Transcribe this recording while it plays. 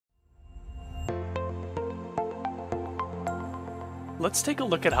Let's take a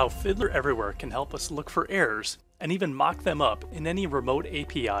look at how Fiddler Everywhere can help us look for errors and even mock them up in any remote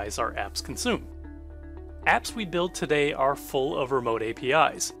APIs our apps consume. Apps we build today are full of remote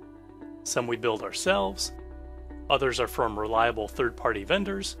APIs. Some we build ourselves, others are from reliable third-party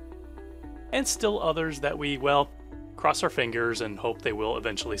vendors, and still others that we, well, cross our fingers and hope they will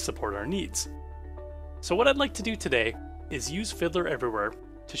eventually support our needs. So what I'd like to do today is use Fiddler Everywhere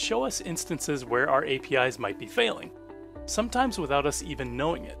to show us instances where our APIs might be failing, sometimes without us even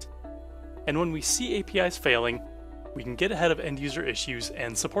knowing it. And when we see APIs failing, we can get ahead of end-user issues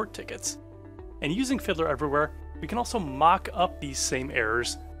and support tickets. And using Fiddler Everywhere, we can also mock up these same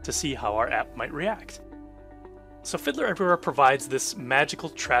errors to see how our app might react. So Fiddler Everywhere provides this magical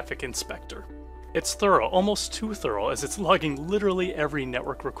traffic inspector. It's thorough, almost too thorough, as it's logging literally every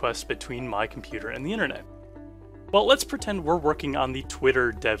network request between my computer and the internet. Well, let's pretend we're working on the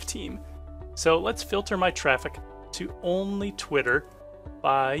Twitter dev team. So let's filter my traffic to only Twitter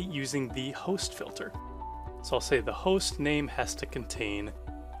by using the host filter. So I'll say the host name has to contain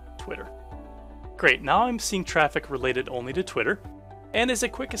Twitter. Great, now I'm seeing traffic related only to Twitter. And as a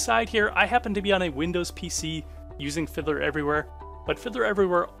quick aside here, I happen to be on a Windows PC using Fiddler Everywhere, but Fiddler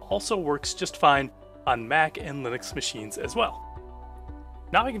Everywhere also works just fine on Mac and Linux machines as well.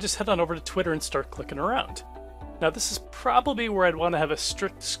 Now I can just head on over to Twitter and start clicking around. Now this is probably where I'd want to have a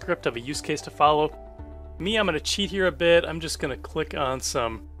strict script of a use case to follow. Me, I'm going to cheat here a bit. I'm just going to click on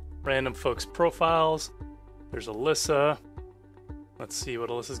some random folks' profiles. There's Alyssa. Let's see what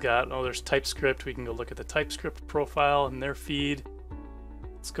Alyssa's got. Oh, there's TypeScript. We can go look at the TypeScript profile in their feed.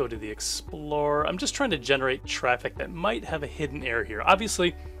 Let's go to the Explorer. I'm just trying to generate traffic that might have a hidden error here.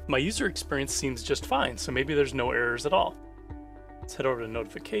 Obviously, my user experience seems just fine, so maybe there's no errors at all. Let's head over to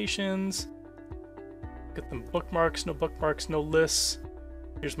notifications. Get them bookmarks, no lists.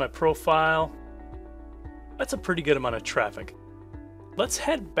 Here's my profile. That's a pretty good amount of traffic. Let's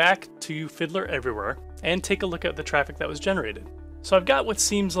head back to Fiddler Everywhere and take a look at the traffic that was generated. So I've got what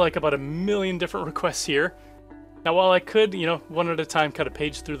seems like about 1 million different requests here. Now while I could, one at a time kind of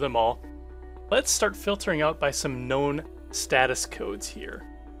page through them all, let's start filtering out by some known status codes here.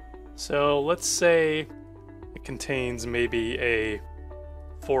 So let's say it contains maybe a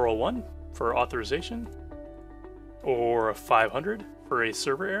 401 for authorization, or a 500 for a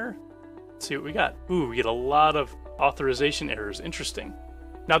server error. Let's see what we got. Ooh, we get a lot of authorization errors. Interesting.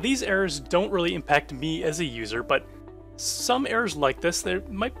 Now these errors don't really impact me as a user, but some errors like this, they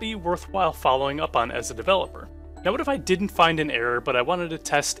might be worthwhile following up on as a developer. Now what if I didn't find an error, but I wanted to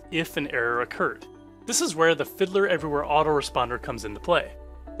test if an error occurred? This is where the Fiddler Everywhere AutoResponder comes into play.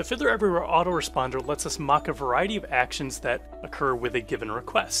 The Fiddler Everywhere AutoResponder lets us mock a variety of actions that occur with a given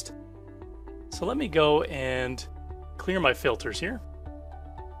request. So let me go and clear my filters here.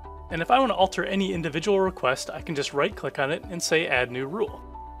 And if I want to alter any individual request, I can just right-click on it and say Add New Rule.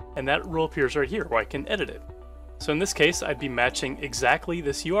 And that rule appears right here where I can edit it. So in this case, I'd be matching exactly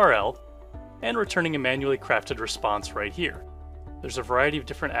this URL and returning a manually crafted response right here. There's a variety of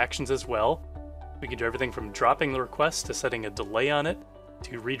different actions as well. We can do everything from dropping the request to setting a delay on it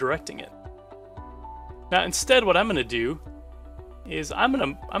to redirecting it. Now instead, what I'm going to do is I'm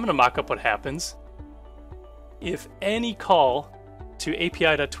going to mock up what happens if any call to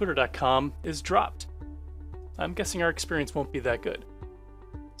api.twitter.com is dropped. I'm guessing our experience won't be that good.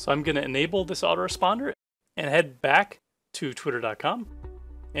 So I'm going to enable this autoresponder and head back to twitter.com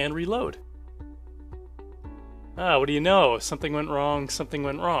and reload. What do you know? Something went wrong, something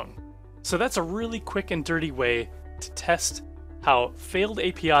went wrong. So that's a really quick and dirty way to test how failed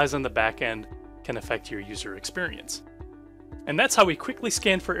APIs on the back end can affect your user experience. And that's how we quickly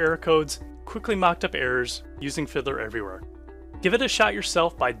scanned for error codes, quickly mocked up errors using Fiddler Everywhere. Give it a shot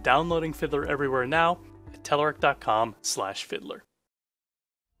yourself by downloading Fiddler Everywhere now at telerik.com/fiddler.